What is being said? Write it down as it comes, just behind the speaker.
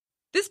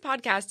This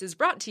podcast is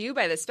brought to you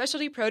by the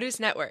Specialty Produce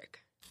Network.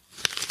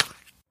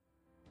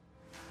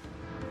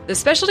 The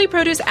Specialty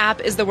Produce app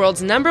is the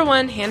world's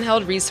 #1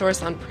 handheld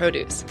resource on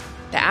produce.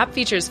 The app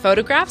features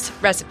photographs,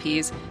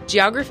 recipes,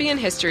 geography and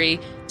history,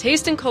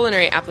 taste and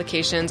culinary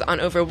applications on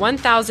over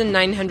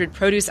 1,900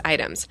 produce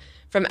items.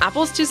 From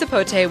apples to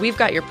zapote, we've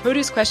got your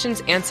produce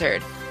questions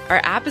answered.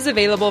 Our app is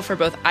available for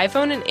both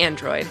iPhone and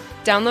Android.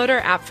 Download our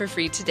app for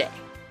free today.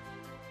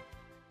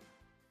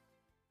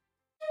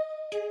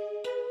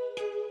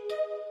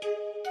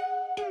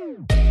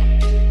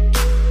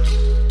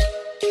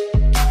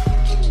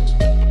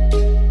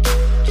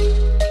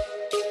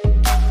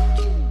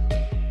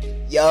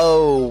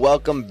 Yo,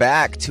 welcome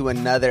back to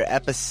another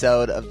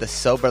episode of the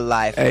Sober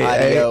Life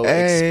audio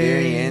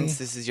experience.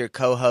 This is your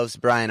co-host,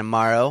 Brian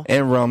Amaro.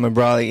 And Roman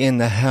Brawley in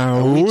the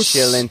house. We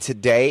chilling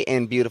today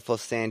in beautiful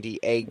San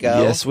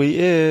Diego. Yes, we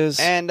is.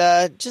 And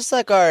just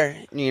like our,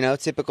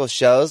 typical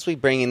shows, we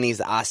bring in these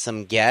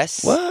awesome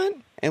guests. What?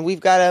 And we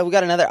got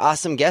another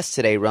awesome guest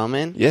today,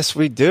 Roman. Yes,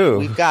 we do.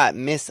 We've got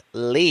Miss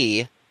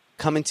Lee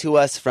coming to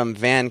us from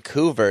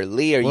Vancouver.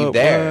 Lee, are you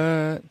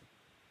there? What?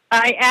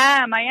 I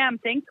am.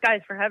 Thanks,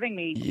 guys, for having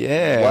me.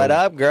 Yeah. What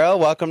up, girl?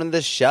 Welcome to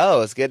the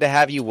show. It's good to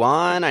have you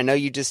on. I know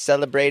you just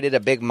celebrated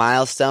a big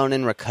milestone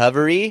in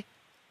recovery.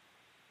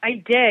 I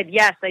did,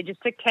 yes. I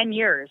just took 10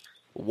 years.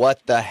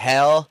 What the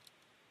hell?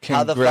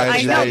 How the fuck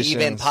is that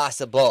even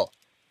possible?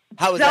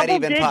 How is that Double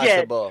even digit.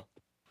 possible?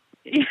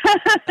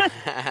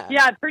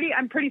 Yeah,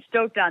 I'm pretty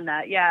stoked on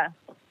that, yeah.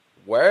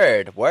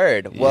 Word.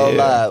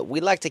 Well,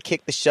 we'd like to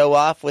kick the show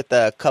off with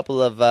a couple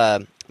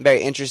of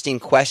very interesting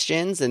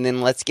questions, and then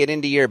let's get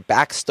into your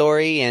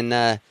backstory and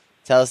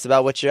tell us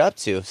about what you're up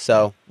to.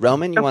 So,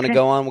 Roman, you want to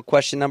go on with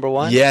question number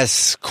one?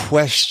 Yes,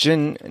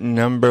 question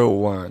number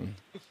one.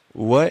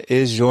 What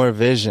is your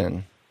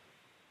vision?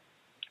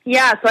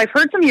 Yeah, so I've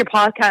heard some of your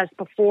podcasts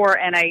before,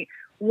 and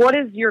what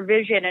is your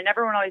vision? And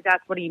everyone always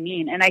asks, what do you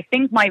mean? And I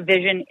think my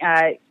vision,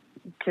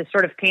 to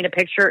sort of paint a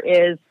picture,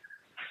 is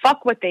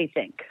fuck what they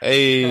think.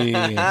 Hey,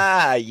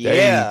 yeah.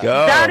 there you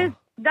go.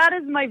 That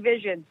is my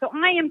vision. So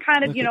I am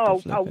kind of, a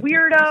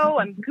weirdo.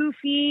 I'm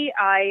goofy.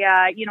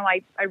 I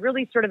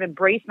really sort of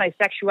embrace my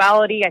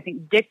sexuality. I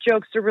think dick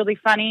jokes are really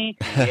funny.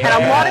 Yeah.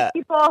 And a lot of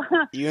people...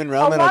 You and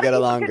Roman will get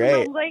along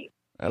great.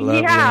 I love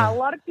you. A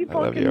lot of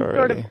people can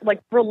sort of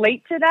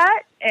relate to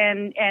that.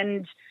 And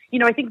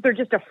I think they're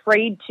just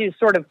afraid to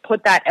sort of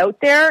put that out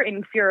there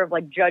in fear of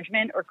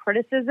judgment or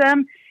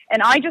criticism.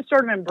 And I just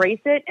sort of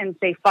embrace it and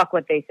say, fuck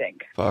what they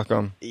think. Fuck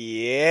them.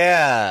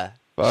 Yeah.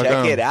 Fuck Check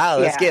 'em. it out.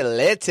 Let's get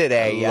lit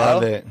today, yo.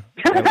 Love it.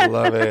 I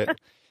love it.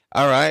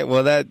 All right.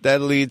 Well,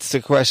 that leads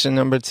to question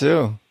number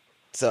two.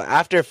 So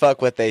after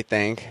fuck what they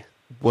think.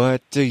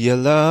 What do you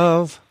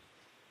love?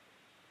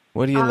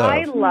 What do you love?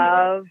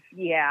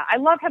 I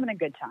love having a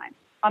good time.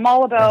 I'm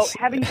all about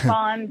having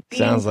fun,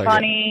 being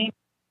funny.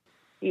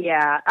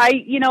 Yeah.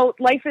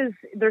 Life is,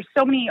 there's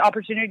so many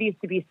opportunities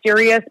to be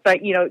serious,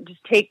 but,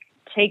 just take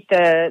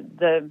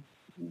the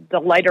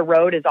lighter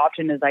road as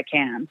often as I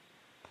can.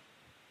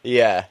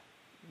 Yeah.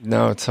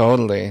 No,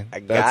 totally. I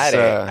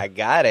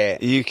got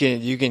it. You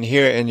can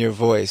hear it in your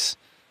voice,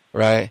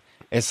 right?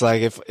 It's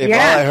like if all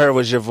I heard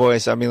was your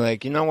voice, I'd be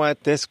like, you know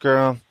what? This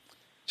girl,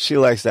 she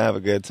likes to have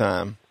a good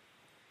time.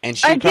 And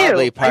she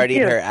probably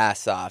partied her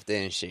ass off,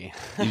 didn't she?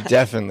 You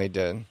definitely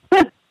did.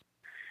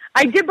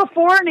 I did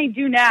before and I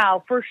do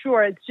now, for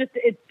sure. It's just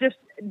a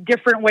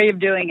different way of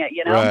doing it,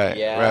 Right,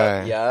 yeah,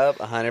 right. Yup,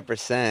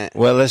 100%.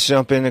 Well, let's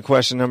jump into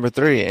question number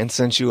 3. And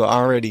since you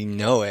already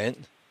know it,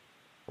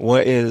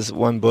 what is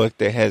one book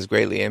that has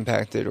greatly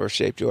impacted or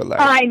shaped your life?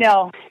 I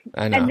know.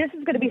 And this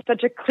is going to be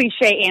such a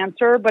cliche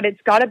answer, but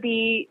it's got to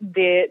be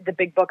the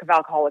Big Book of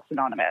Alcoholics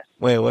Anonymous.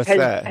 Wait, what's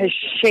that? Has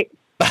shaped...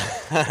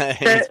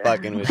 He's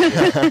fucking with you.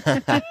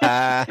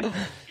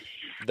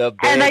 The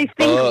Big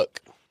Book.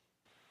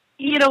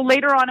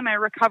 Later on in my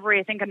recovery,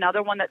 I think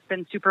another one that's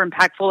been super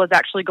impactful is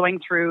actually going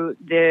through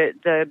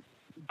the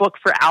book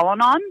for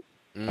Al-Anon,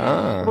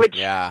 which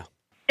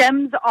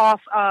stems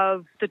off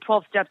of the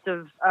 12 steps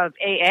of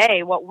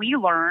AA, what we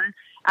learn,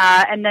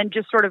 and then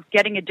just sort of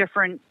getting a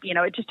different,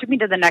 it just took me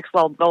to the next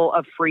level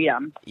of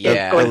freedom.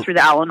 Yeah. Going through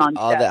the Al-Anon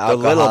all steps. the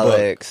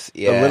alcoholics.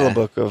 The little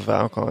book of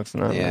Alcoholics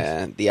Anonymous.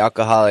 Yeah, the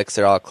alcoholics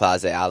are all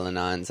closet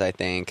Al-Anons, I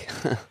think.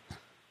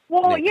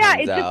 Well,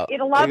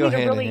 it allowed me to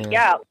really,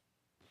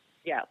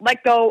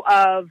 let go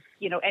of,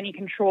 any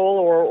control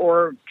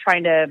or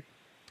trying to,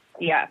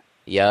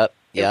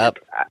 Yep.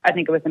 I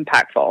think it was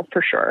impactful,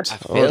 for sure. I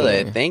feel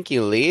it. Thank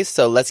you, Lee.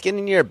 So let's get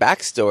into your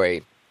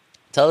backstory.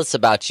 Tell us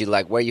about you,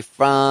 where you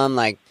from,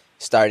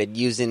 started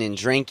using and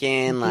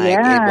drinking,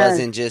 it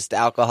wasn't just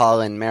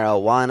alcohol and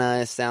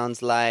marijuana, it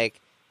sounds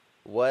like.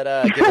 What,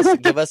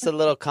 give us a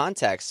little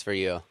context for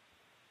you.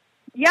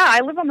 Yeah, I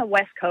live on the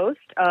west coast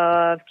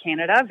of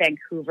Canada,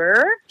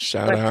 Vancouver.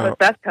 Shout out.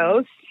 West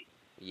Coast.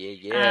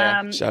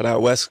 Yeah. Shout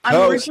out West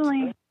Coast.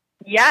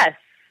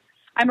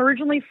 I'm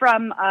originally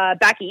from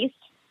back east.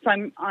 So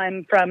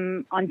I'm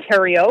from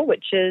Ontario,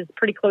 which is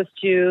pretty close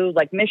to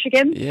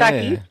Michigan, back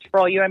east for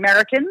all you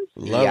Americans.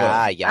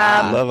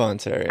 Love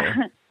Ontario.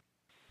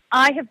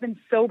 I have been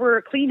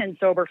clean and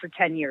sober for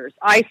 10 years.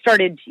 I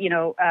started,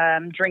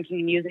 drinking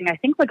and using, I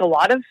think like a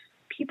lot of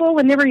people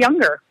when they were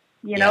younger.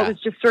 It was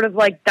just sort of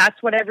like,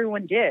 that's what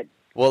everyone did.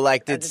 Well,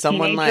 like, did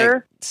someone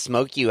like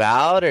smoke you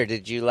out, or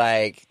did you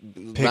like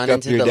run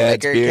into the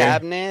liquor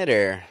cabinet,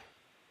 or?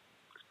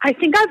 I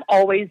think I've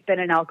always been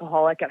an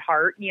alcoholic at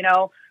heart.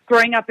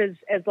 Growing up as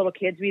little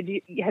kids,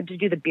 we had to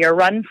do the beer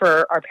run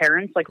for our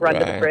parents, like run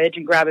to the fridge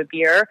and grab a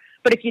beer.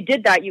 But if you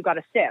did that, you got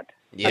a sip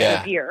of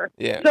the beer.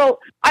 Yeah. So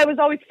I was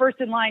always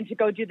first in line to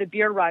go do the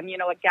beer run,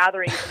 at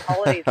gatherings and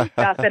holidays and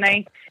stuff. And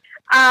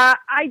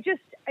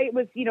it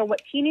was,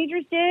 what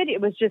teenagers did. It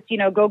was just,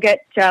 go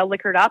get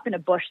liquored up in a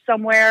bush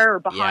somewhere or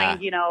behind,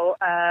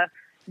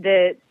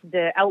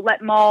 the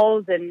outlet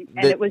malls. And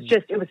it was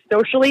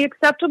socially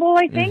acceptable,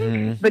 I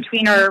think,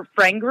 between our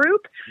friend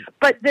group.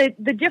 But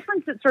the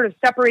difference that sort of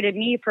separated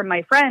me from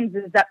my friends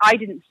is that I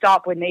didn't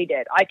stop when they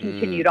did. I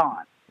continued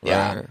on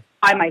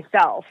by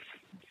myself.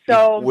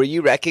 So, were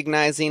you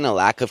recognizing a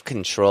lack of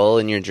control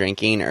in your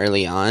drinking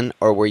early on,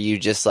 or were you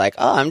just like,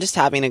 oh, I'm just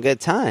having a good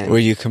time? Were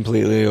you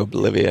completely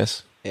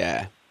oblivious?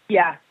 Yeah.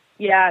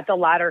 Yeah, the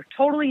latter.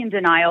 Totally in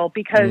denial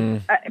because,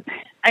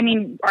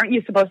 aren't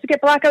you supposed to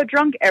get blackout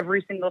drunk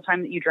every single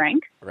time that you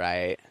drank?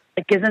 Right.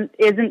 Like,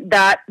 isn't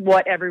that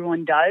what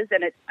everyone does?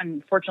 And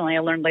unfortunately, I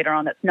learned later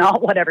on that's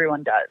not what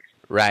everyone does.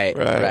 Right.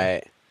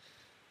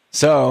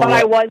 So, but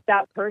I was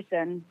that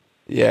person.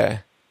 Yeah.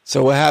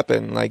 So what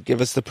happened? Like,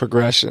 give us the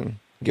progression.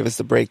 Give us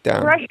the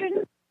breakdown.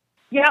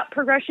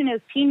 Progression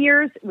is teen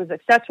years. It was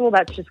accessible.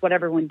 That's just what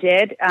everyone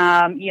did.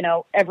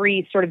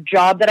 Every sort of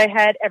job that I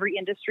had, every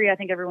industry, I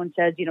think everyone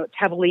says, it's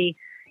heavily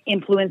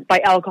influenced by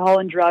alcohol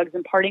and drugs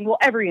and partying. Well,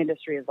 every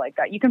industry is like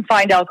that. You can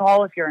find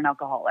alcohol if you're an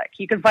alcoholic.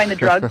 You can find the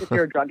drugs if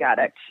you're a drug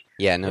addict.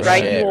 Yeah, no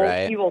right? shit,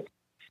 right?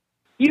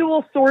 You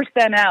will source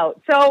them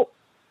out. So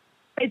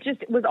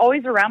it was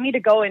always around me to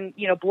go and,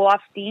 blow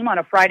off steam on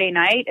a Friday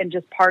night and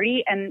just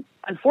party. And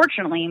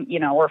unfortunately,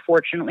 or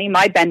fortunately,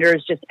 my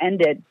benders just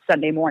ended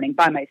Sunday morning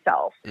by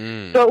myself.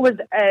 So it was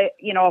a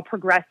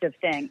progressive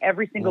thing.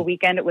 Every single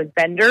weekend it was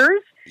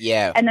benders.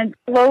 Yeah. And then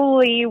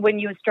slowly when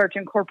you start to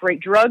incorporate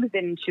drugs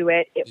into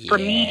it, for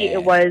me,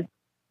 it was,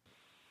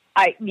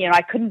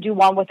 I couldn't do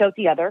one without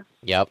the other.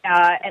 Yep.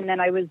 And then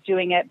I was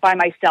doing it by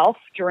myself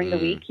during the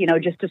week,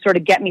 just to sort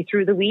of get me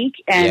through the week.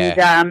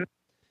 And,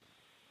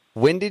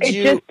 when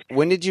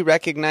did you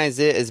recognize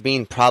it as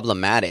being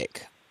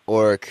problematic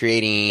or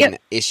creating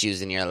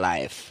issues in your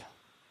life?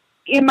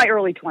 In my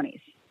early 20s.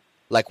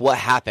 Like, what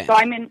happened? So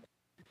I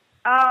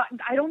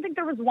don't think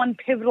there was one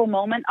pivotal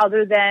moment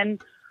other than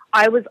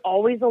I was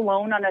always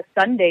alone on a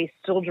Sunday,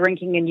 still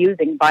drinking and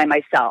using by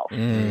myself.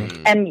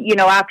 And,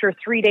 after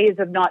 3 days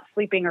of not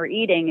sleeping or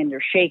eating, and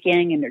you're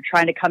shaking and you're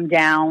trying to come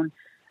down,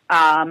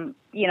 and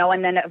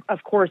then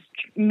of course,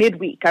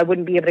 midweek, I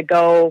wouldn't be able to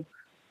go.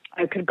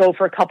 I could go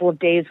for a couple of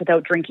days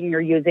without drinking or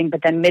using,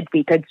 but then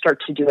midweek I'd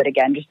start to do it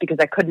again just because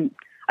I couldn't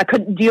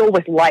deal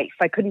with life.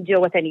 I couldn't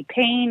deal with any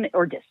pain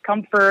or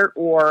discomfort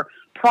or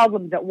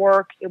problems at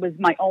work. It was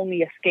my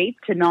only escape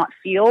to not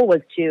feel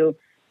was to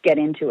get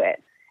into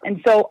it.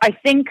 And so I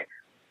think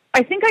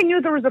I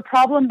knew there was a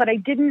problem, but I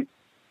didn't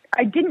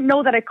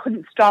know that I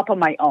couldn't stop on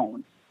my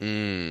own.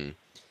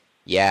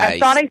 Yeah. I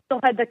thought I still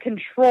had the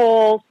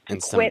control to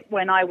quit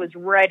when I was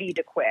ready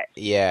to quit.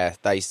 Yeah.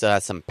 Thought you still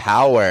had some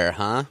power,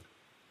 huh?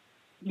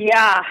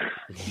 Yeah.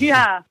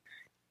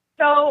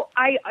 So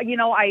I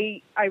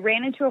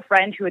ran into a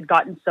friend who had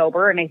gotten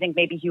sober, and I think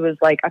maybe he was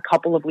like a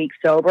couple of weeks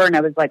sober, and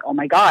I was like, oh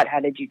my God, how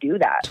did you do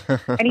that?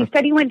 And he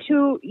said he went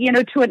to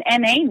an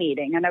NA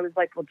meeting, and I was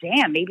like, well,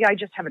 damn, maybe I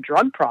just have a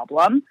drug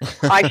problem.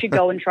 I should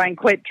go and try and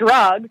quit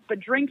drugs, but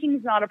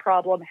drinking's not a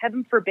problem.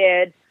 Heaven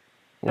forbid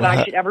that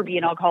I should ever be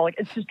an alcoholic.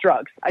 It's just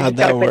drugs. I just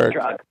gotta quit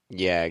drugs.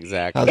 Yeah,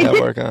 exactly. How'd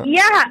that work out?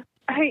 Yeah.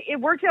 It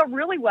worked out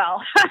really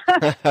well.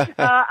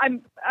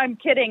 I'm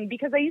kidding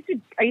because I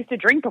used to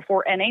drink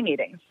before NA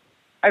meetings.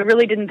 I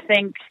really didn't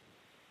think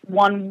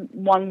one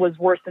was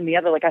worse than the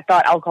other. Like I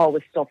thought alcohol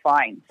was still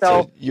fine.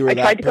 So I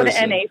tried to go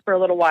to NA for a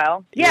little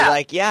while. You're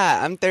like,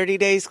 I'm 30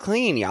 days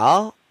clean,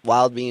 y'all.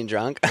 While being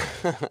drunk.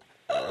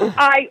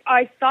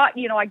 I thought,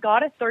 I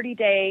got a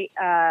 30-day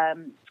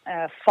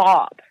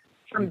fob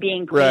from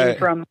being clean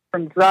from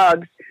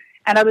drugs,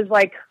 and I was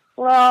like,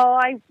 well,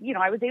 I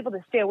was able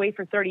to stay away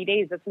for 30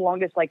 days. That's the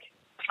longest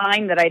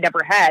time that I'd ever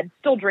had.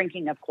 Still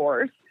drinking, of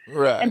course.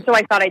 Right. And so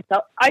I thought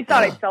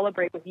I'd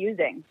celebrate with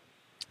using.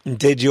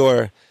 Did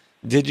your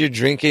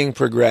drinking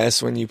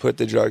progress when you put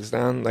the drugs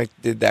down? Like,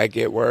 did that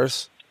get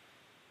worse?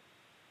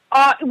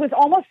 It was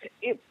almost.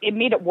 It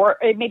made it worse.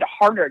 It made it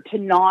harder to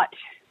not,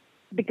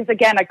 because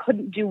again, I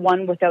couldn't do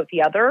one without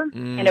the other,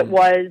 and it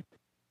was.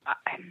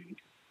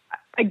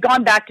 I'd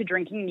gone back to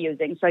drinking and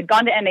using. So I'd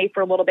gone to NA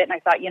for a little bit, and I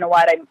thought, you know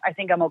what, I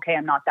think I'm okay.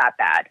 I'm not that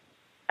bad.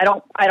 I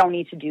don't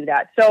need to do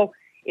that. So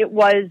it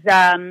was,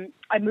 I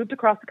moved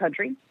across the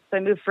country. So I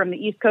moved from the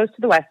East Coast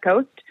to the West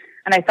Coast,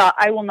 and I thought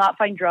I will not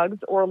find drugs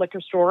or a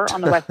liquor store on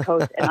the West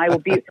Coast, and I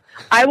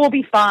will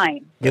be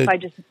fine if I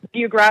just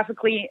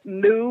geographically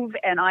move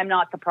and I'm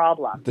not the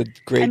problem. The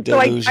great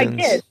delusions. So I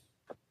did.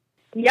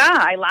 Yeah,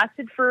 I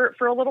lasted for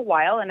a little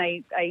while, and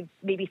I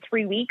maybe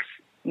 3 weeks,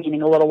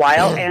 meaning a little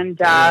while, and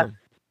I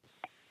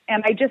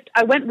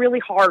went really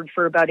hard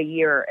for about a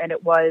year, and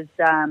it was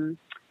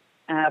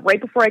right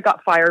before I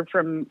got fired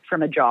from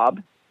a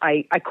job.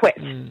 I quit.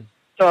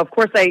 So of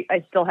course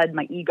I still had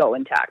my ego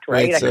intact,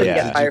 right? So I couldn't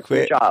get fired from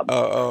the job.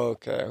 Oh,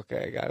 okay,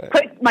 I got it.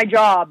 Quit my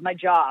job.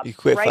 You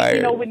quit right? fired.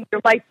 You know, when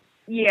your life,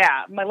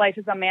 my life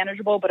is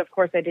unmanageable, but of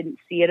course I didn't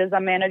see it as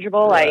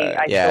unmanageable. Right.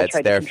 I still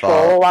tried to control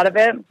fault. a lot of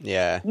it.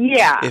 Yeah.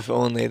 If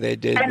only they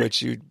did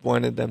what you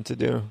wanted them to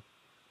do.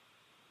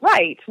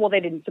 Right. Well, they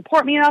didn't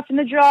support me enough in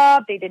the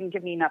job. They didn't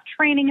give me enough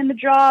training in the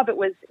job. It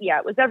was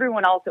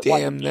everyone else.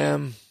 Damn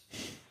them.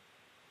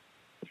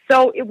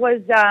 So it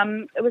was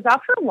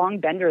after a long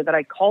bender that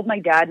I called my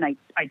dad and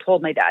I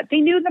told my dad. They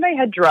knew that I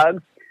had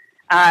drugs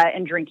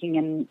and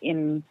drinking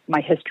in my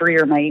history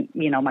or my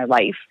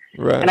life.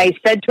 Right. And I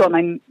said to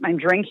him, I'm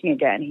drinking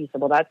again. He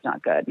said, well, that's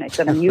not good. And I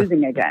said, I'm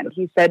using again.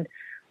 He said,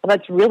 well,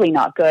 that's really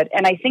not good.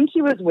 And I think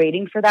he was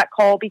waiting for that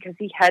call because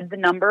he had the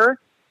number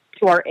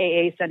to our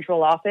AA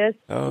central office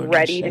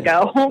ready to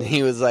go.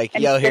 He was like,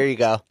 yo, here you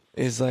go.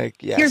 He's like,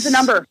 yes. Here's the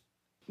number.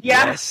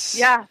 Yeah. Yes.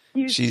 Yeah.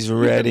 She's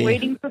ready. He was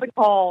waiting for the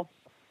call.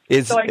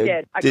 So I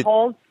did. I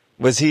called.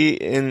 Was he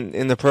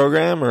in the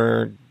program,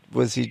 or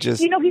was he just?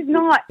 He's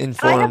not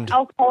informed.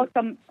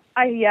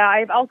 I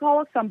have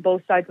alcoholics on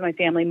both sides of my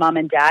family, mom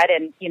and dad,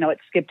 and it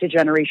skipped a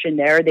generation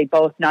there.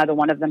 Neither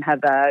one of them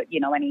have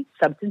any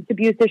substance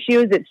abuse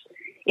issues.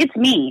 It's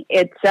me.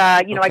 It's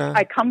okay.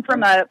 I come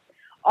from a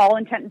all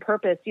intent and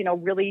purpose,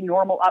 really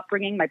normal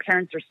upbringing. My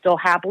parents are still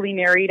happily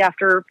married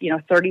after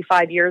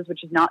 35 years,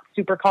 which is not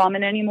super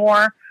common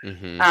anymore.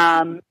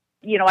 Mm-hmm.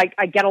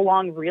 I get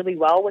along really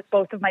well with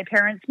both of my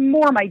parents,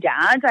 more my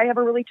dad. I have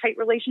a really tight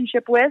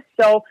relationship with.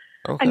 So,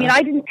 okay.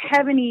 I didn't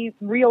have any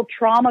real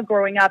trauma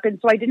growing up. And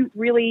so I didn't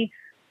really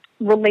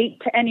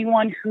relate to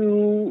anyone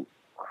who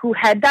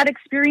had that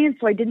experience.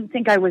 So I didn't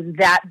think I was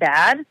that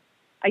bad.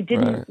 I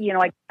didn't,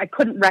 I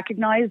couldn't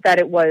recognize that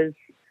it was,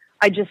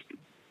 I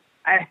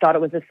thought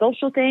it was a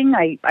social thing.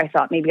 I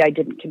thought maybe I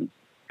couldn't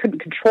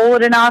control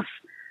it enough.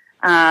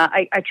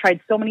 I tried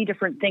so many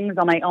different things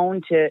on my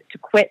own to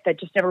quit that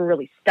just never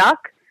really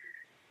stuck.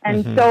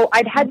 And so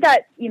I'd had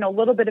that,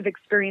 little bit of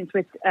experience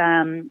with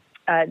the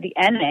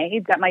NA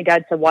that my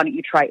dad said, why don't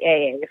you try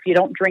AA? If you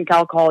don't drink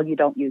alcohol, you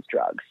don't use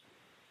drugs.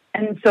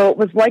 And so it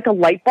was like a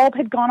light bulb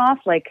had gone off.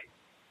 Like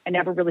I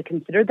never really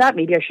considered that.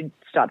 Maybe I should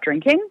stop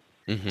drinking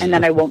and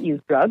then I won't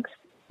use drugs.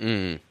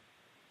 Mm.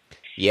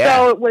 Yeah.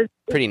 So it was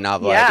pretty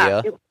novel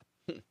idea.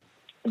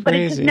 But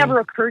it just never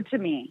occurred to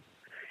me.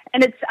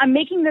 And I'm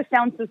making this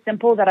sound so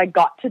simple that I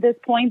got to this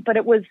point, but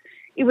it was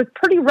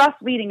pretty rough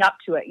leading up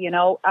to it,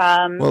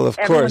 Well, of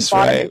course,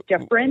 right?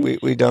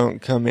 Different. We don't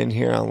come in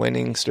here on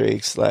winning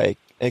streaks like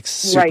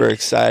super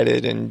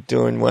excited and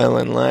doing well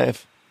in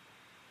life.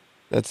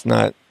 That's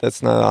not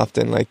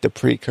often like the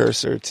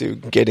precursor to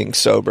getting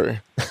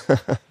sober.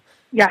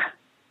 Yeah.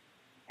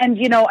 And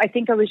I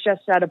think I was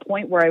just at a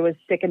point where I was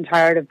sick and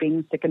tired of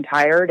being sick and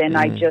tired, and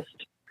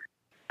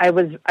I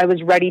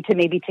was ready to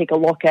maybe take a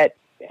look at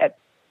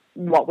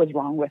what was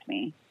wrong with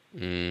me,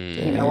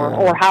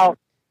 or how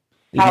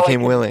you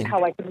became willing.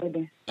 How I could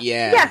be.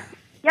 Yeah,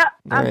 nice.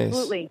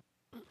 Absolutely.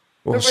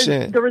 Well,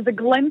 there was a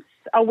glimpse,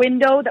 a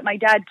window that my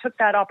dad took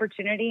that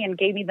opportunity and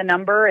gave me the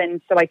number,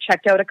 and so I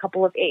checked out a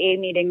couple of AA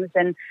meetings.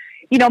 And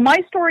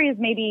my story is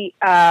maybe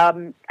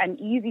an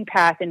easy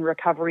path in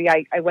recovery.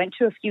 I went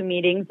to a few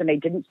meetings and I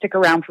didn't stick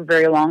around for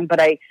very long, but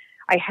I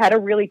had a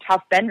really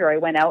tough bender. I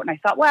went out and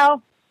I thought,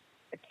 well,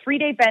 a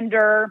 3-day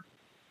bender.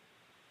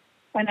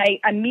 And I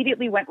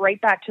immediately went right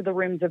back to the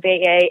rooms of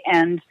AA,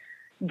 and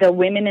the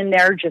women in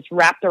there just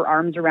wrapped their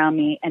arms around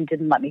me and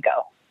didn't let me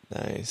go.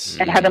 Nice.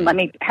 And haven't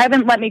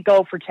let me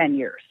go for 10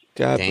 years.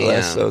 God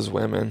bless those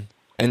women.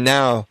 And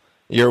now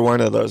you're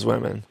one of those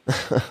women.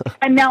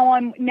 And now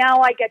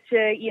I get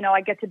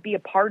to be a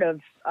part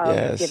of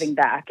giving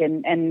back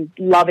and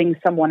loving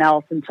someone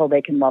else until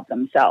they can love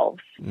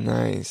themselves.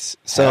 Nice.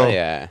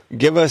 So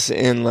give us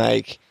in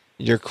like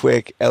your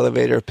quick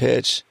elevator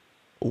pitch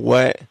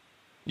what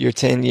your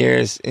 10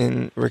 years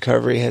in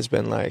recovery has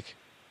been like.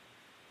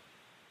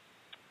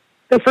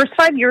 The first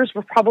 5 years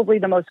were probably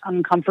the most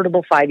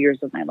uncomfortable 5 years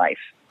of my life.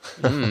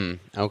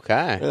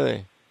 Okay.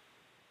 Really?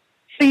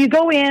 So you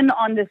go in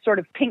on this sort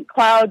of pink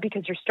cloud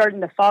because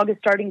the fog is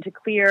starting to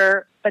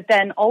clear, but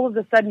then all of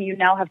a sudden you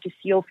now have to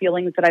feel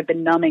feelings that I've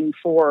been numbing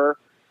for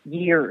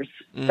years,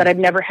 that I've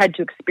never had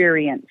to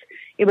experience.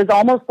 It was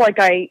almost like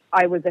I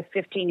was a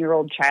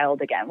 15-year-old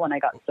child again when I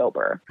got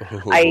sober.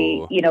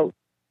 I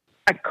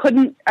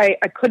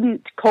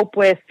couldn't cope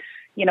with,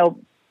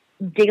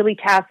 daily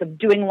tasks of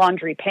doing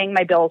laundry, paying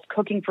my bills,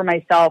 cooking for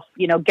myself,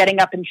 getting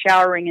up and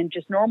showering, and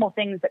just normal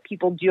things that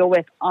people deal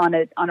with on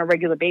a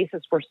regular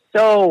basis were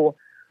so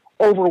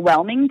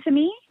overwhelming to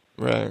me.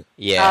 Right.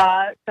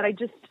 Yeah. That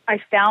I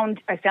found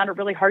it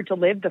really hard to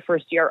live the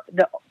first year.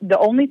 The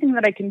only thing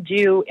that I can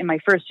do in my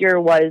first year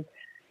was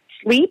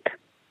sleep,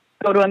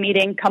 go to a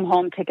meeting, come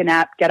home, take a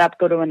nap, get up,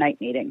 go to a night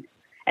meeting,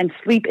 and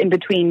sleep in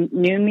between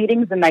noon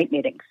meetings and night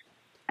meetings.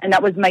 And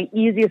that was my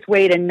easiest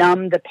way to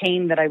numb the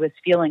pain that I was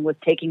feeling, was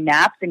taking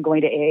naps and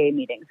going to AA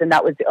meetings. And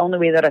that was the only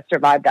way that I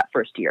survived that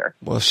first year.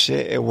 Well,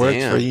 shit, it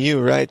worked for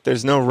you, right?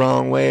 There's no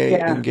wrong way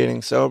in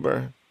getting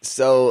sober.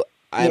 So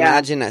I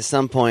imagine at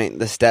some point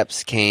the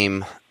steps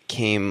came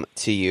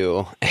to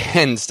you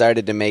and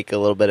started to make a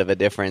little bit of a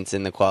difference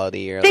in the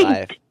quality of your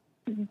life.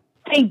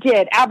 They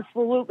did,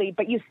 absolutely.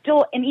 But you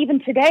still, and even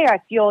today, I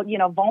feel,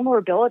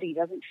 vulnerability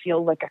doesn't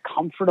feel like a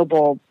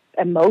comfortable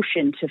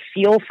emotion to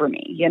feel for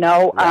me,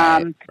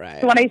 Right.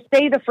 So when I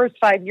say the first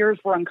 5 years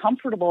were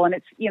uncomfortable, and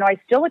it's, I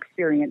still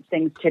experience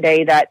things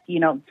today that,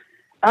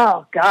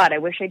 oh God, I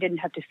wish I didn't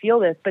have to feel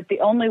this. But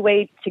the only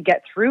way to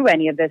get through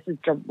any of this is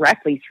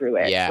directly through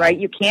it, right?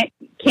 You can't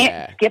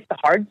skip the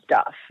hard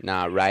stuff.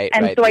 Nah, right.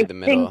 And right so through the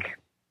middle.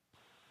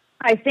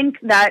 I think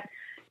that,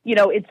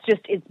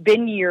 it's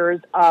been years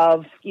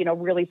of,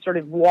 really sort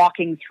of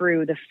walking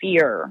through the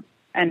fear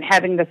and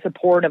having the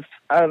support of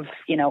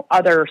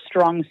other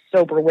strong,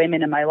 sober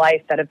women in my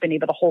life that have been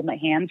able to hold my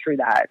hand through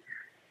that.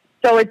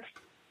 So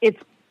it's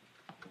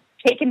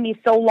taken me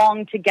so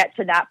long to get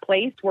to that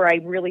place where I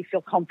really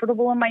feel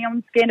comfortable in my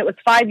own skin. It was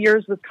 5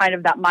 years was kind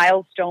of that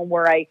milestone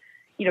where I,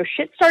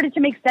 shit started to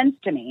make sense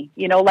to me.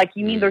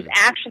 There's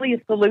actually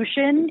a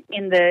solution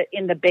in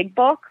the big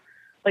book.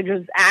 Like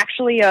there's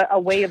actually a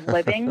way of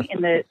living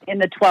in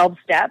the 12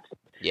 steps.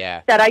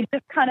 Yeah. That I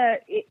just kind of,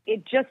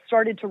 it just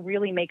started to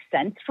really make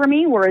sense for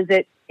me, whereas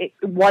it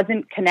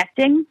wasn't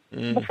connecting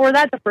before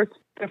that,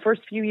 the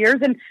first few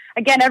years. And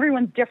again,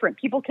 everyone's different.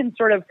 People can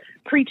sort of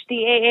preach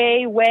the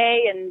AA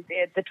way and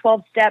the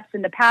 12 steps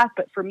in the past,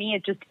 but for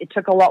me, it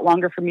took a lot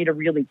longer for me to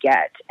really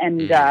get.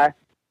 And,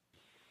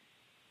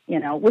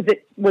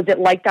 was it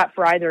like that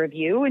for either of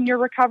you in your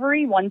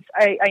recovery? Once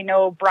I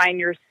know, Brian,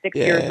 you're 6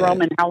 years,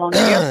 Roman, how long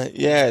are you?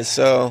 Yeah.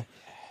 So,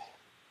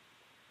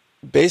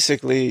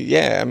 basically,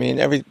 I mean,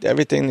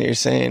 everything that you're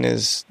saying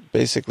is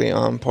basically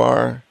on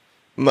par.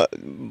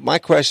 My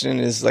question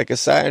is, like,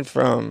 aside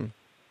from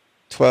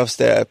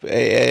 12-step,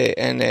 AA,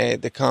 NA,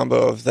 the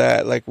combo of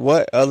that, like,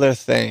 what other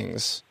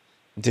things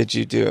did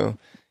you do?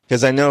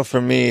 Because I know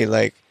for me,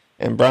 like,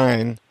 and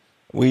Brian,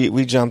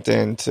 we jumped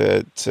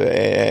into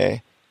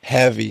AA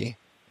heavy,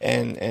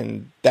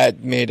 and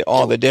that made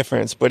all the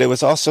difference. But it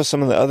was also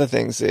some of the other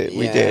things that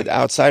we did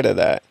outside of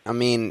that. I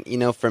mean,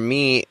 for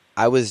me,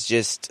 I was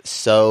just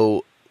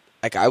so,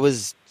 like, I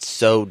was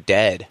so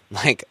dead.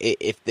 Like,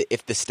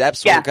 if the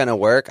steps weren't going to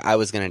work, I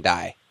was going to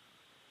die.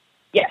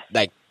 Yeah.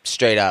 Like,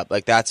 straight up.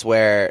 Like, that's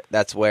where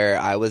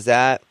I was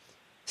at.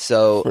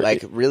 So,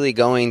 like, really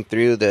going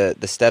through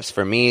the steps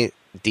for me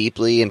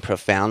deeply and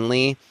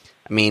profoundly,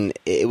 I mean,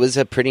 it was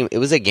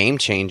a game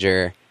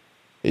changer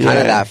kind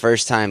of that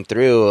first time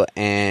through.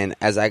 And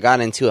as I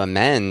got into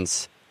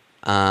amends,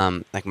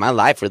 like, my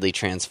life really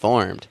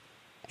transformed.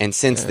 And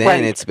since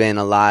then, it's been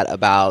a lot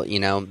about,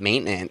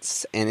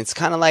 maintenance. And it's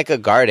kind of like a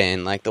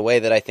garden, like the way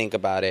that I think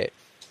about it.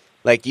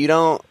 Like, you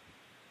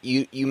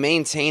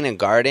maintain a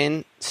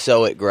garden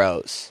so it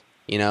grows.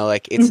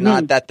 Like, it's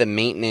not that the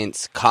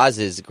maintenance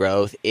causes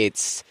growth.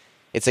 It's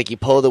like you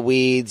pull the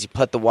weeds, you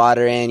put the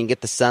water in, you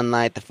get the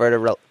sunlight, the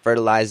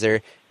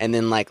fertilizer, and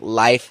then, like,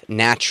 life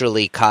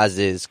naturally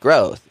causes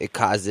growth. It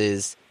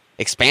causes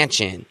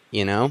expansion,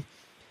 And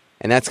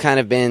that's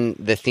kind of been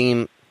the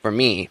theme for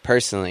me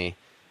personally.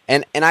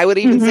 And I would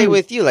even say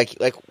with you, like,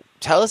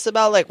 tell us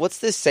about, like, what's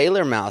this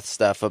sailor mouth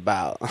stuff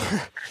about?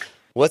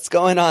 What's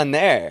going on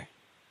there?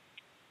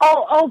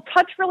 I'll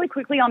touch really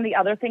quickly on the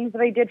other things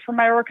that I did for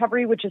my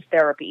recovery, which is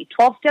therapy.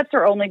 12 steps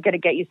are only going to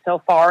get you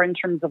so far in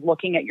terms of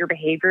looking at your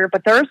behavior,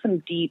 but there are some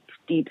deep,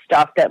 deep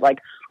stuff that, like,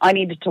 I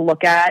needed to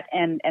look at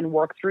and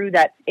work through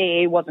that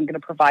AA wasn't going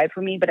to provide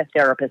for me, but a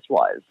therapist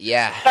was.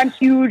 Yeah. So I'm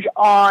huge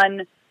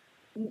on,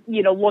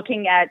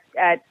 looking at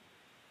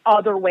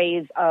other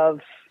ways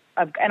of,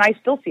 and I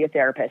still see a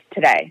therapist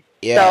today.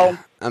 Yeah. So,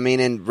 I mean,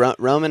 and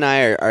Rome and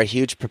I are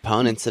huge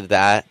proponents of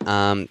that.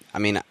 I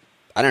mean,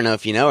 I don't know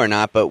if you know or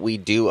not, but we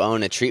do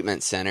own a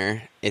treatment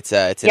center. It's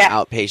an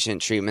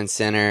outpatient treatment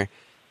center,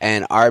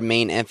 and our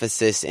main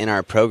emphasis in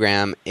our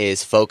program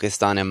is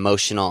focused on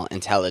emotional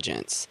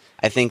intelligence.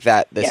 I think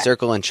that the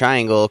circle and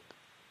triangle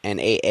and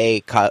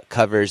AA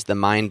covers the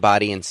mind,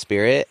 body, and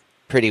spirit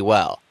pretty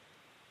well.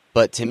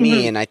 But to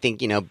me, and I think,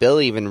 Bill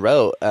even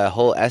wrote a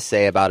whole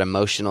essay about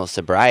emotional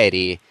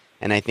sobriety.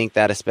 And I think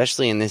that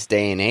especially in this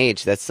day and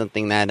age, that's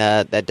something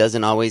that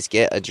doesn't always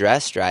get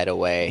addressed right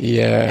away.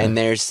 Yeah. And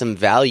there's some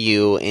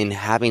value in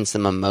having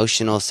some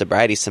emotional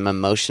sobriety, some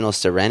emotional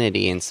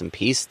serenity, and some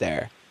peace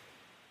there.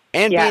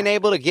 And being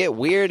able to get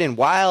weird and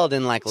wild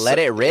and, like, let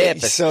it rip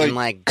and,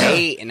 like,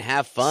 date and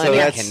have fun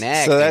and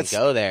connect and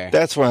go there.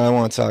 That's what I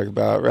want to talk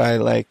about, right?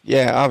 Like,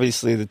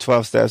 obviously the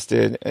 12 steps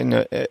did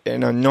an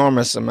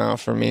enormous amount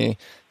for me.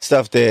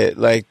 Stuff that,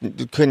 like,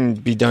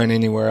 couldn't be done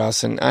anywhere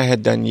else. And I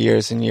had done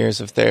years and years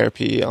of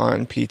therapy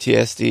on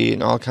PTSD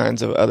and all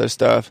kinds of other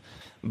stuff.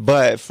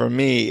 But for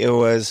me, it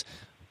was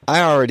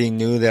I already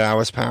knew that I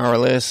was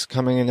powerless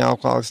coming in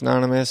Alcoholics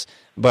Anonymous,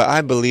 but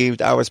I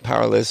believed I was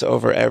powerless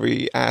over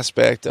every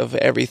aspect of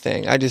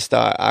everything. I just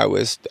thought I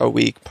was a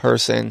weak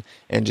person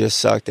and just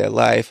sucked at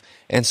life.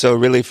 And so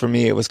really for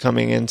me, it was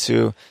coming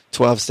into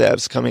 12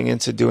 steps, coming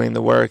into doing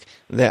the work,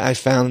 that I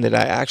found that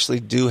I actually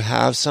do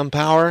have some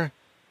power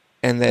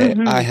and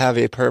that I have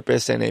a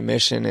purpose and a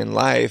mission in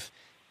life,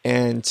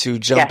 and to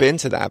jump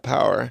into that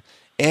power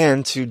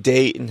and to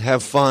date and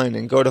have fun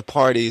and go to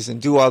parties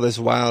and do all this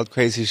wild,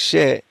 crazy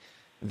shit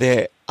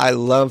that I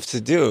love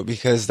to do,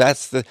 because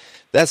that's the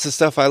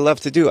stuff I love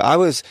to do. I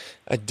was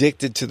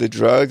addicted to the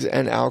drugs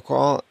and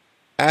alcohol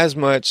as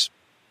much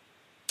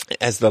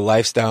as the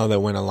lifestyle that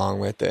went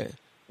along with it,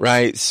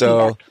 right?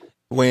 So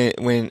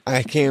when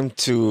I came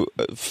to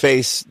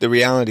face the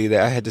reality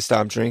that I had to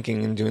stop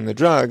drinking and doing the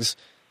drugs,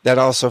 that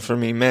also for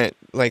me meant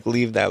like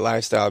leave that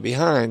lifestyle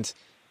behind.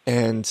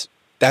 And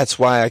that's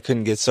why I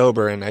couldn't get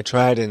sober. And I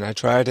tried and I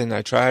tried and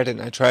I tried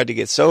and I tried to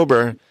get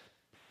sober.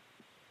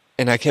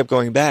 And I kept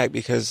going back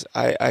because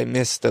I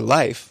missed the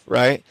life,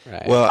 right?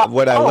 Well,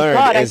 what I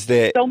learned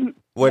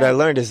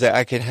is that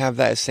I could have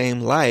that same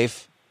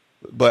life,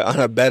 but on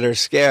a better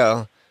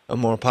scale, a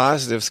more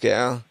positive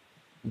scale,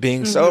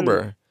 being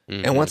sober.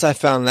 And once I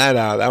found that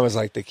out, that was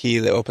like the key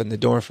that opened the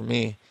door for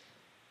me.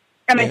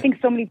 And I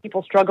think so many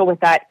people struggle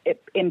with that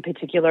in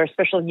particular,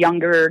 especially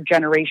younger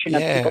generation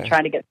of people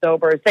trying to get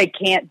sober. They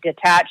can't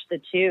detach the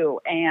two.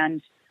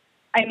 And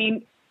I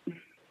mean,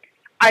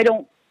 I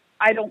don't,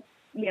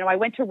 I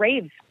went to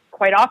raves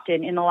quite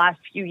often in the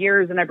last few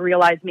years, and I've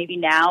realized maybe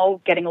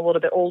now, getting a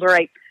little bit older,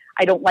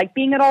 I don't like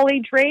being at all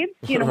age raves.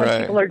 When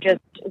people are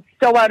just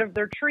so out of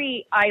their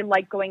tree, I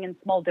like going in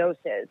small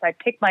doses. I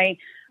pick my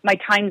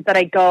times that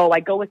I go.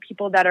 I go with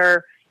people that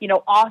are,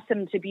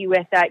 awesome to be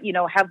with, that,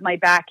 have my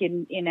back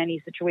in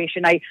any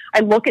situation. I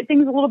look at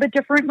things a little bit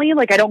differently.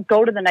 Like, I don't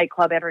go to the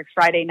nightclub every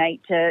Friday night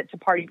to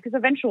party, because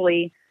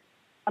eventually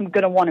I'm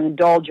going to want to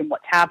indulge in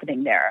what's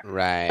happening there.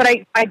 Right. But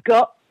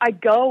I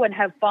go and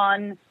have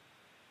fun.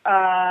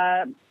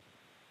 Right.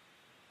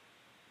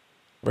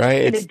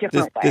 In a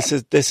different way.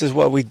 This is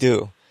what we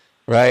do.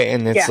 Right.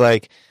 And it's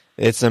like,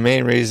 it's the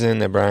main reason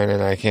that Brian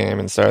and I came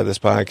and started this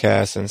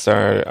podcast and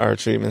started our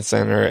treatment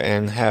center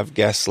and have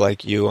guests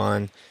like you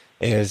on,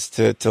 is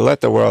to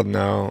let the world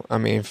know. I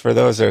mean, for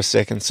those that are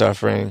sick and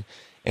suffering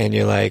and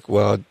you're like,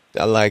 well,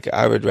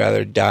 I would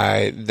rather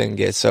die than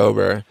get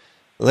sober.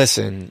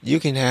 Listen,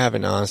 you can have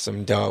an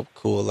awesome, dope,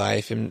 cool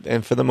life.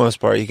 And for the most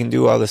part, you can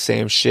do all the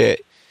same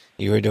shit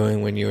you were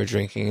doing when you were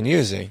drinking and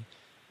using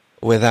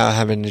without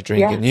having to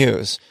drink and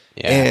use.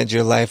 Yeah. And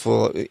your life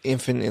will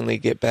infinitely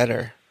get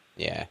better.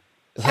 Yeah.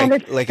 It'll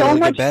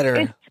get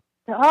better.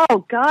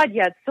 Oh, God,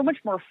 yeah. It's so much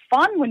more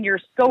fun when you're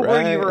sober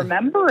and you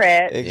remember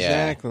it.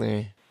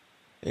 Exactly.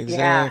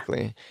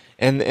 Exactly.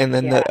 And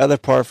then the other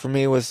part for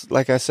me was,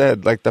 like I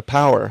said, like the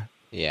power.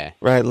 Yeah.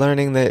 Right.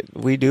 Learning that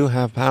we do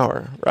have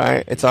power.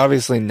 Right. It's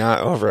obviously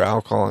not over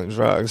alcohol and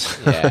drugs.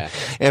 Yeah.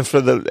 and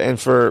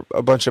for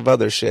a bunch of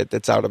other shit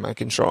that's out of my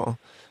control.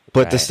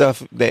 But the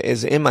stuff that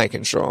is in my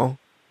control,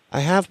 I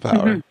have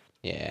power.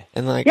 Yeah.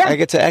 And I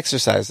get to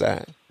exercise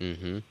that.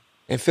 And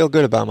feel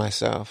good about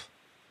myself.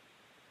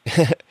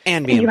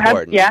 And be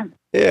important. Yeah.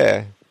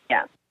 Yeah.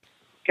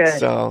 Good.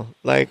 So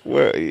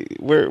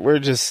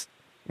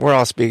we're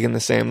all speaking the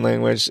same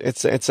language.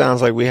 It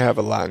sounds like we have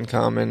a lot in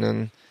common,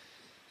 and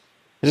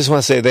I just want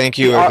to say thank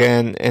you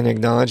again and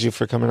acknowledge you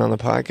for coming on the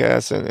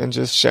podcast and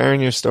just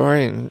sharing your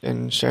story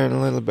and sharing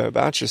a little bit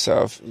about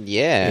yourself.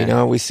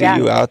 Yeah. We see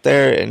you out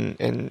there,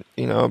 and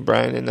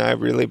Brian and I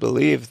really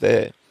believe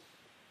that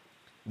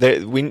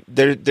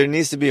there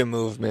needs to be a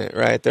movement,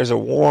 right? There's a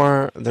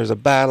war, there's a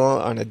battle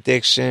on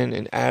addiction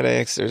and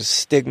addicts, there's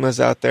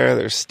stigmas out there,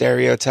 there's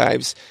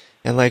stereotypes,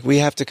 and we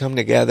have to come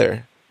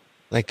together.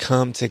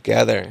 Come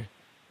together.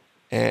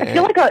 And I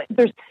feel like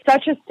there's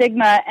such a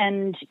stigma,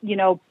 and,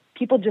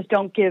 people just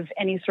don't give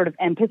any sort of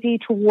empathy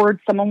towards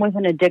someone with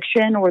an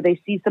addiction, or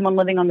they see someone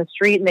living on the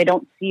street and they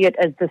don't see it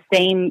as the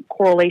same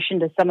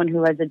correlation to someone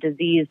who has a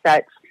disease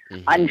that's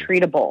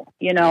untreatable.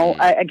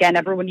 Again,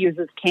 everyone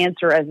uses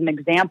cancer as an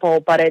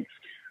example, but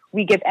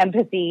we give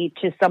empathy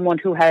to someone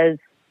who has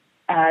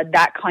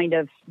that kind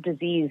of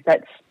disease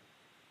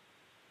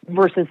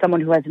versus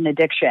someone who has an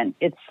addiction.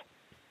 It's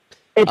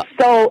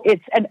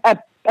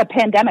a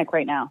pandemic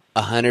right now.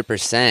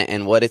 100%.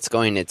 And what it's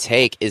going to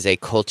take is a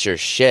culture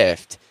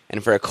shift.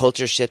 And for a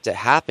culture shift to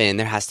happen,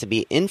 there has to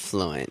be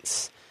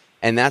influence.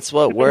 And that's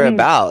what we're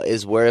about,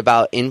 is we're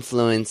about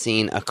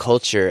influencing a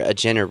culture, a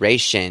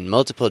generation,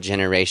 multiple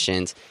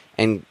generations,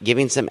 and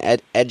giving some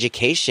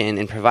education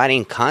and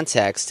providing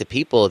context to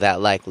people that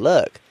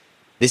look,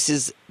 this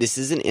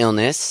is an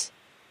illness.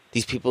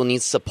 These people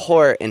need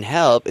support and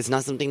help. It's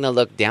not something to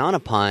look down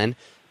upon,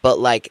 but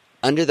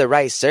under the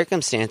right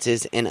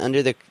circumstances and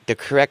under the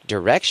correct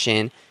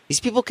direction, these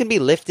people can be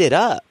lifted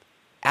up.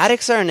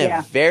 Addicts are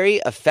a very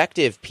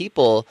effective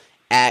people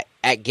at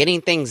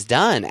getting things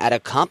done, at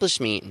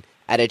accomplishing,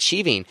 at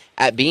achieving,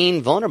 at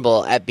being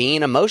vulnerable, at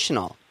being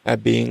emotional.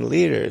 At being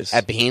leaders.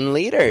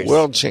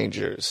 World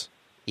changers.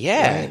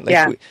 Yeah. Right?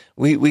 Like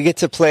we get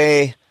to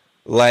play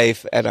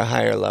life at a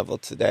higher level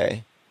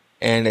today.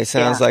 And it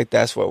sounds like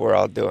that's what we're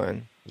all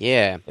doing.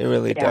 Yeah. It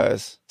really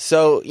does.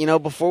 So,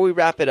 before we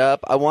wrap it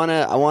up, I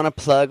wanna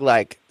plug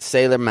like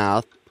Sailor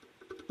Mouth.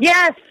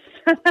 Yes.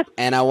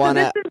 And I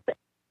wanna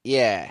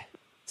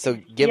So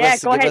give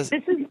us go ahead.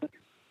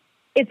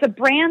 It's a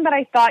brand that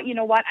I thought, you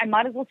know what, I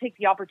might as well take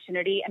the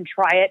opportunity and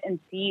try it and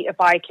see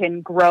if I can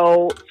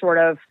grow sort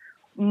of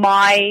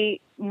my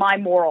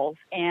morals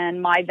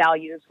and my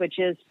values, which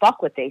is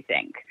fuck what they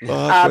think.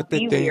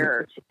 Be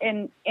weird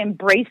and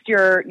embrace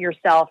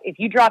yourself. If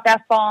you drop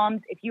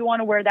F-bombs, if you want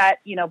to wear that,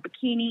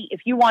 bikini,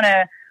 if you want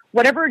to,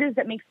 whatever it is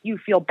that makes you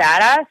feel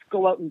badass,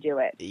 go out and do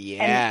it.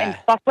 Yeah. And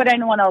fuck what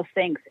anyone else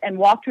thinks and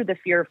walk through the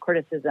fear of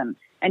criticism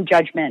and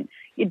judgment.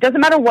 It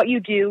doesn't matter what you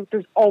do.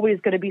 There's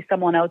always going to be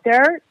someone out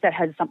there that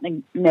has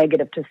something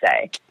negative to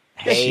say.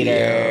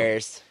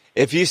 Haters.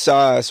 If you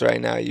saw us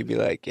right now, you'd be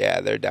like, yeah,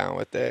 they're down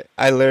with it.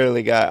 I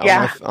literally got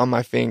on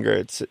my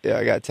finger,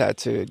 I got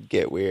tattooed,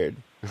 get weird.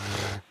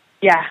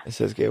 Yeah. It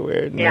says get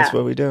weird, and that's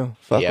what we do.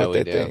 Fuck what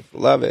they think.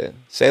 Love it.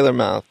 Sailor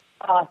Mouth.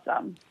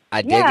 Awesome.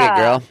 I dig it,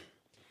 girl.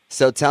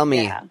 So tell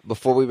me,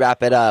 before we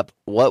wrap it up,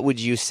 what would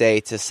you say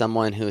to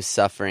someone who's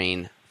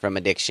suffering from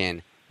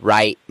addiction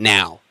right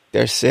now?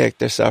 They're sick.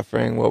 They're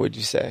suffering. What would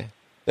you say?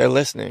 They're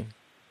listening.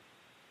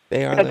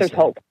 They are listening. There's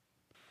hope.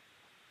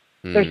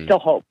 There's still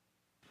hope.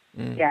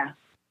 Yeah.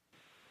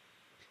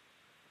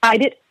 I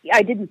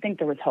didn't think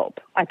there was hope.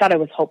 I thought I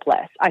was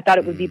hopeless. I thought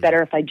it would be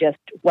better if I just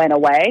went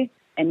away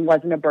and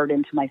wasn't a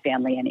burden to my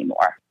family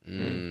anymore.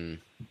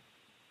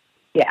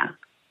 Yeah.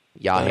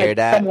 Y'all hear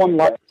that? Someone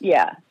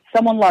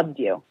loves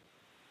you.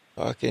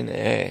 Fucking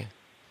A.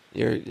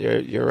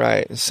 You're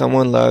right.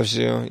 Someone loves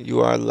you. You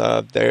are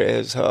loved. There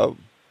is hope.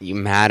 You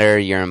matter.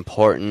 You're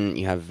important.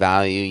 You have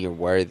value. You're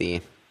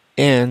worthy.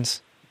 And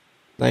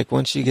like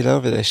once you get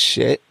over this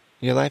shit,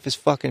 your life is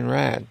fucking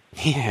rad.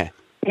 Yeah.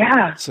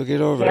 Yeah. So get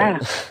over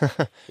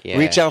it.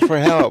 Reach out for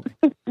help.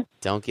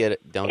 Don't give up.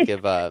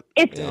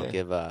 Don't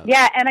give up.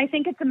 Yeah, and I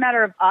think it's a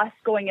matter of us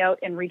going out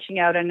and reaching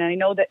out. And I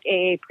know that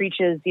AA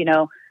preaches,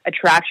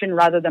 attraction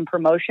rather than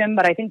promotion.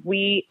 But I think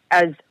we,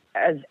 as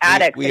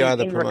addicts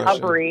in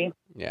recovery,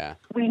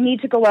 we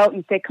need to go out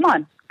and say, "Come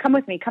on, come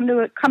with me. Come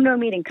to a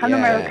meeting. Come to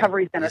my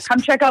recovery center.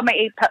 Come check out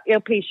my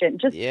outpatient.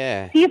 Just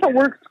see if it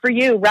works for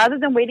you." Rather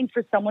than waiting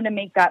for someone to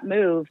make that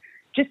move,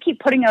 just keep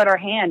putting out our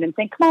hand and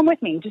saying, "Come on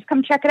with me. Just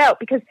come check it out."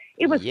 Because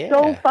it was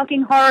so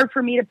fucking hard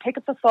for me to pick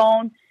up the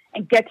phone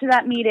and get to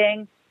that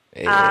meeting.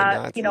 If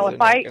I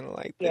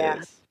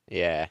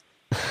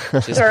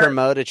just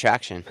promote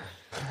attraction.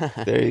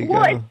 There you go.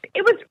 Well,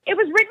 it was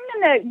written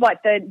in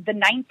the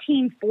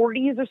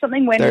 1940s or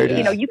something when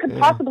 30s. You could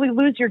possibly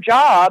lose your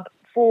job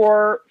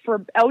for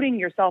outing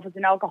yourself as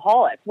an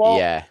alcoholic.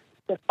 Well,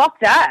 fuck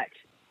that.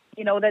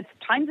 That's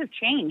times have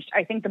changed.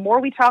 I think the more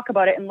we talk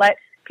about it and let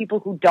people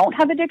who don't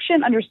have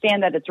addiction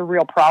understand that it's a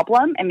real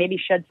problem and maybe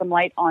shed some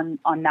light on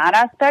that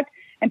aspect,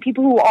 and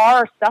people who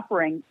are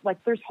suffering,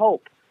 like there's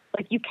hope.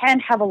 Like you can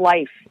have a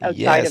life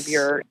outside of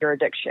your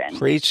addiction.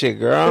 Preach it,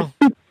 girl.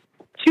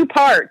 2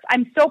 parts.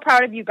 I'm so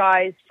proud of you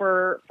guys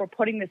for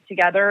putting this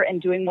together and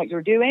doing what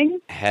you're doing.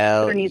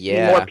 Hell there needs to be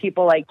more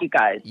people like you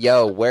guys.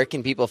 Yo, where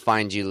can people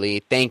find you, Lee?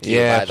 Thank you,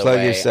 by the plug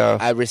way.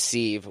 yourself. I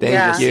receive.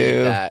 Thank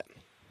you. That.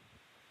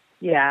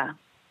 Yeah.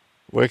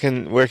 Where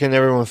can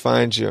everyone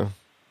find you?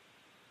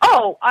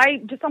 Oh,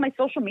 I just on my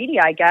social media,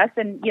 I guess.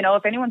 And,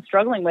 if anyone's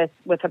struggling with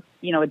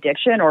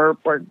addiction or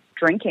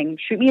drinking,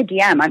 shoot me a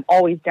DM. I'm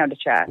always down to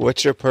chat.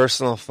 What's your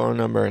personal phone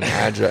number and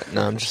address?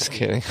 No, I'm just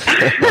kidding.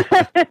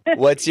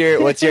 What's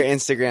your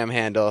Instagram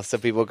handle so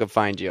people can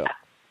find you?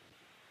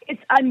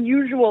 It's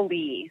Unusual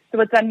Lee. So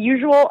it's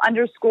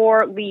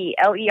unusual_Lee,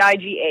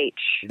 Leigh.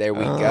 There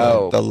we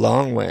go. The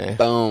long way.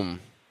 Boom.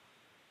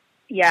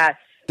 Yes.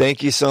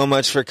 Thanks so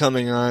much for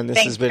coming on. This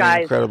has been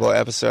an incredible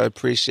episode. I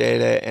appreciate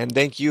it. And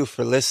thank you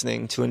for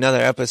listening to another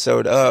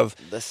episode of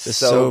The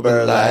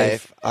Sober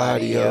Life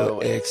Audio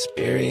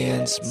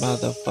Experience,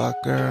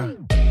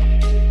 motherfucker.